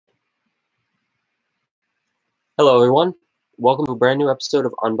Hello everyone, welcome to a brand new episode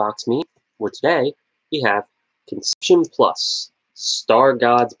of Unbox Me, where today we have Conception Plus, Star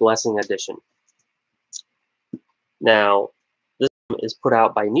God's Blessing Edition. Now, this is put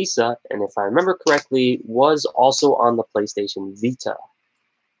out by NISA, and if I remember correctly, was also on the PlayStation Vita.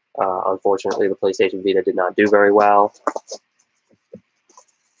 Unfortunately, the PlayStation Vita did not do very well,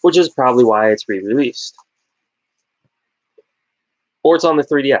 which is probably why it's re-released. Or it's on the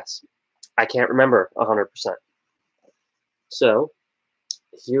 3DS. I can't remember 100%. So,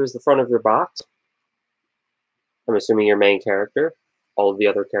 here's the front of your box. I'm assuming your main character, all of the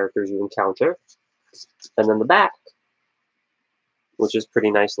other characters you encounter, and then the back, which is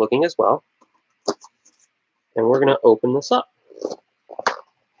pretty nice looking as well. And we're going to open this up.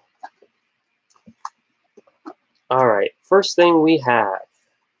 Alright, first thing we have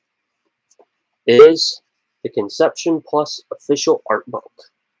is the Conception Plus official art book.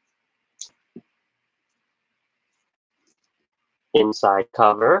 Inside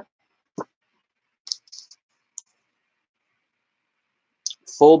cover,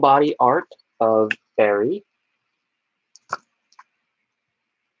 full body art of Barry.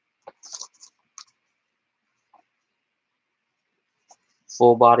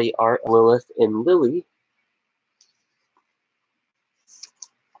 Full body art of Lilith and Lily.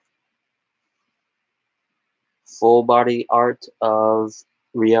 Full body art of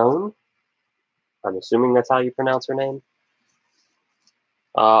Rion. I'm assuming that's how you pronounce her name.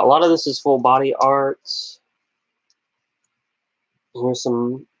 A lot of this is full body art. Here's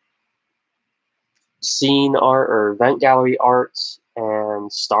some scene art or event gallery art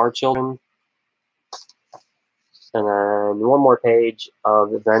and Star Children. And then one more page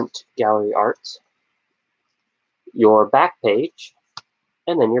of event gallery art. Your back page,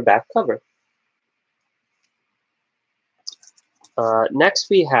 and then your back cover. Next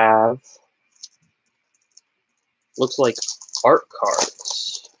we have, looks like art cards.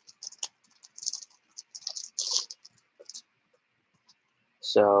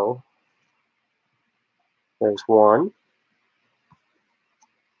 So, there's 1,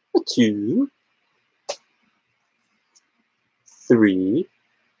 2, 3,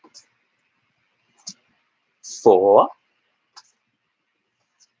 4,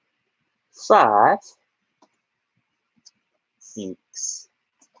 5, 6.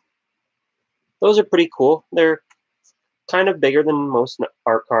 Those are pretty cool. They're kind of bigger than most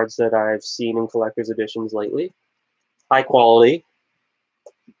art cards that I've seen in collector's editions lately. High quality.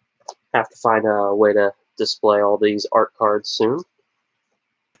 Have to find a way to display all these art cards soon.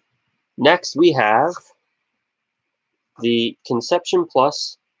 Next we have the Conception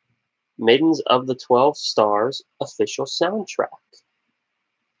Plus Maidens of the 12 Stars official soundtrack.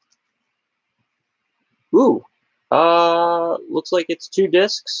 Ooh, looks like it's 2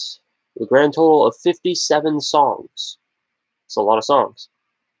 discs, with a grand total of 57 songs. It's a lot of songs.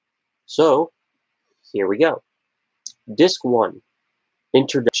 So, here we go. Disc 1,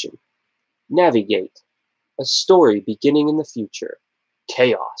 Introduction. Navigate. A story beginning in the future.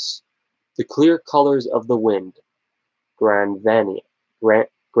 Chaos. The clear colors of the wind. Grandvania.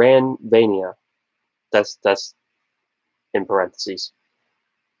 That's in parentheses.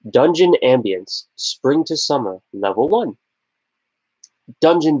 Dungeon Ambience, Spring to Summer, Level 1.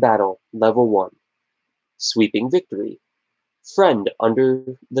 Dungeon Battle, Level 1. Sweeping Victory. Friend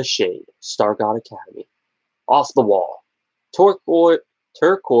Under the Shade, Star God Academy. Off the Wall.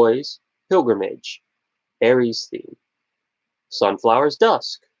 Turquoise Pilgrimage, Ares theme. Sunflower's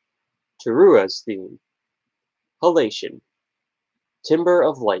Dusk, Terua's theme. Halation. Timber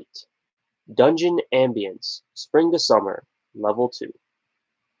of Light. Dungeon Ambience, Spring to Summer, Level 2.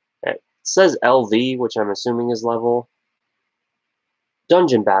 It says LV, which I'm assuming is level.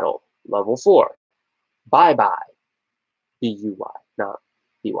 Dungeon Battle, Level 4. Bye Bye, B-U-Y, not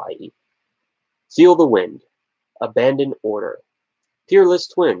B-Y-E. Feel the Wind, Abandoned Order. Peerless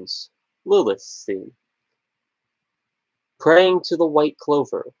Twins, Lilith's theme. Praying to the White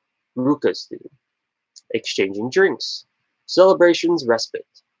Clover, Ruka's theme. Exchanging Drinks, Celebration's Respite.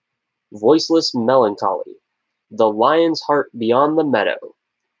 Voiceless Melancholy, The Lion's Heart Beyond the Meadow.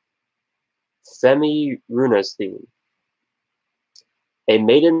 Femi Runa's theme. A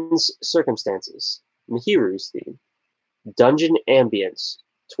Maiden's Circumstances, Mihiru's theme. Dungeon Ambience,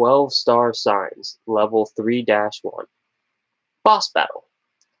 12 Star Signs, Level 3-1. Boss Battle,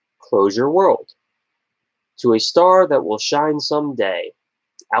 Close Your World. To a Star That Will Shine Someday,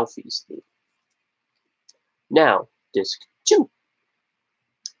 Alfie's theme. Now, Disc 2.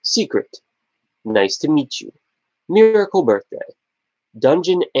 Secret, Nice to Meet You. Miracle Birthday.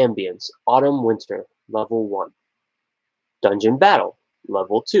 Dungeon Ambience, Autumn Winter, Level 1. Dungeon Battle,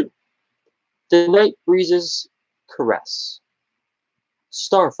 Level 2. The Night Breezes Caress.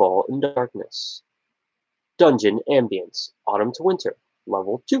 Starfall in Darkness. Dungeon Ambience, Autumn to Winter,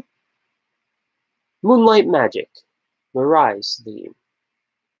 Level 2. Moonlight Magic, Mirai's theme.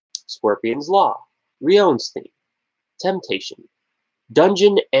 Scorpion's Law, Rion's theme. Temptation.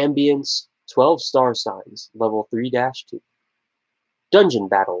 Dungeon Ambience, 12 star signs, Level 3-2. Dungeon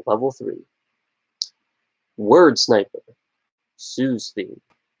Battle, Level 3. Word Sniper, Sue's theme.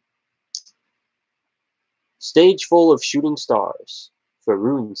 Stage Full of Shooting Stars,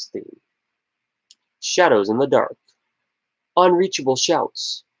 Faroon's theme. Shadows in the Dark, Unreachable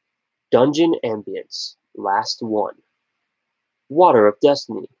Shouts, Dungeon Ambience, Last One. Water of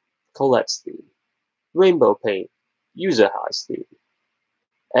Destiny, Colette's theme. Rainbow Paint, Yuzuha's theme.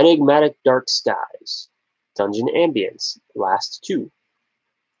 Enigmatic Dark Skies, Dungeon Ambience, Last 2.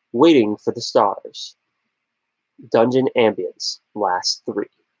 Waiting for the Stars, Dungeon Ambience, Last 3.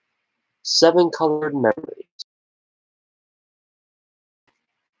 7 Colored Memories.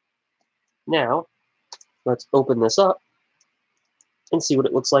 Now, let's open this up and see what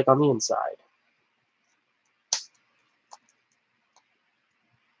it looks like on the inside.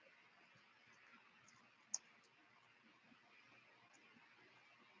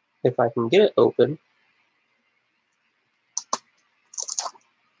 If I can get it open.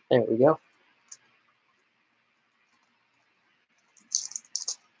 There we go.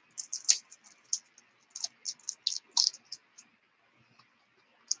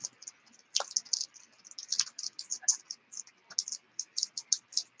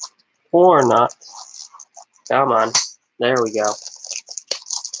 Or not. Come on. There we go.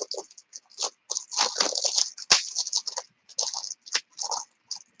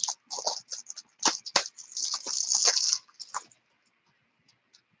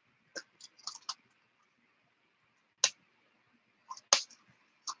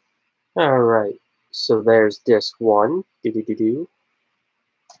 Alright, so there's disc 1. Do-do-do-do.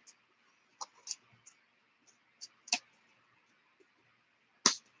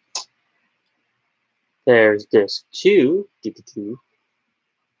 There's disc 2. Do-do-do.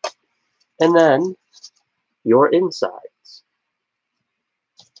 And then your insides.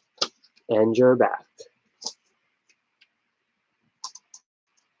 And your back.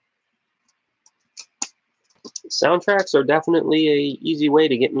 Soundtracks are definitely an easy way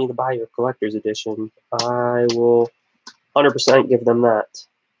to get me to buy your collector's edition. I will 100% give them that.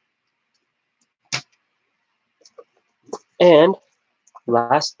 And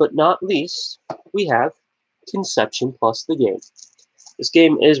last but not least, we have Conception Plus the game. This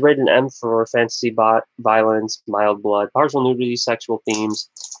game is rated M for fantasy violence, mild blood, partial nudity, sexual themes,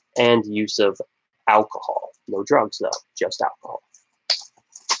 and use of alcohol. No drugs, though, just alcohol.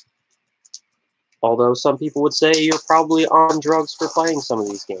 Although some people would say you're probably on drugs for playing some of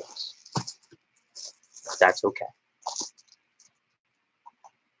these games. That's okay.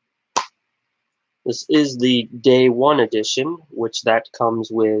 This is the Day 1 edition, which that comes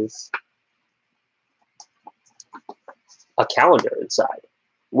with a calendar inside,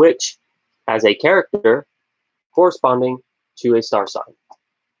 which has a character corresponding to a star sign.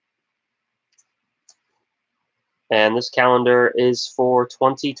 And this calendar is for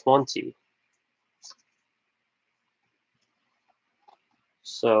 2020.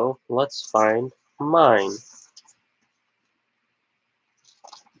 So let's find mine.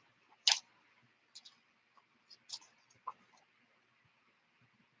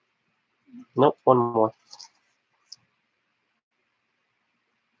 Nope, one more.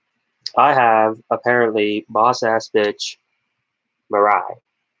 I have, apparently, boss-ass bitch Mirai.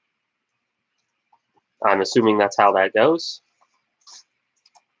 I'm assuming that's how that goes.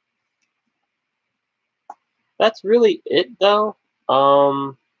 That's really it, though.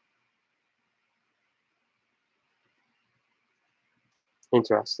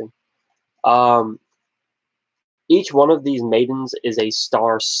 Interesting. Each one of these maidens is a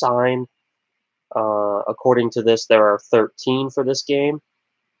star sign. According to this, there are 13 for this game.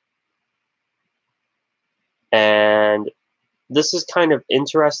 And this is kind of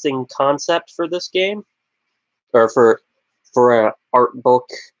interesting concept for this game, or for a art book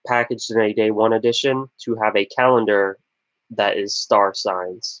packaged in a Day 1 edition to have a calendar that is star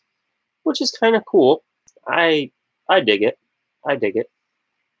signs, which is kind of cool. I dig it. I dig it.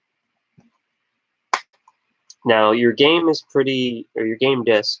 Now your game is your game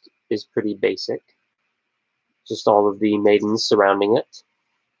disc is pretty basic. Just all of the maidens surrounding it,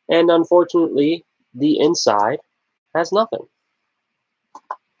 and unfortunately, the inside has nothing.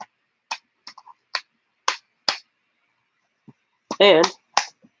 And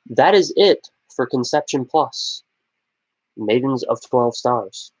that is it for Conception Plus. Maidens of 12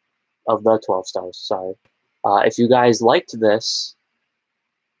 Stars. Of the 12 Stars, sorry. If you guys liked this,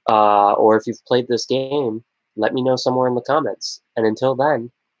 or if you've played this game, let me know somewhere in the comments. And until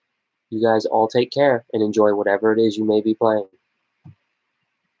then, you guys all take care and enjoy whatever it is you may be playing.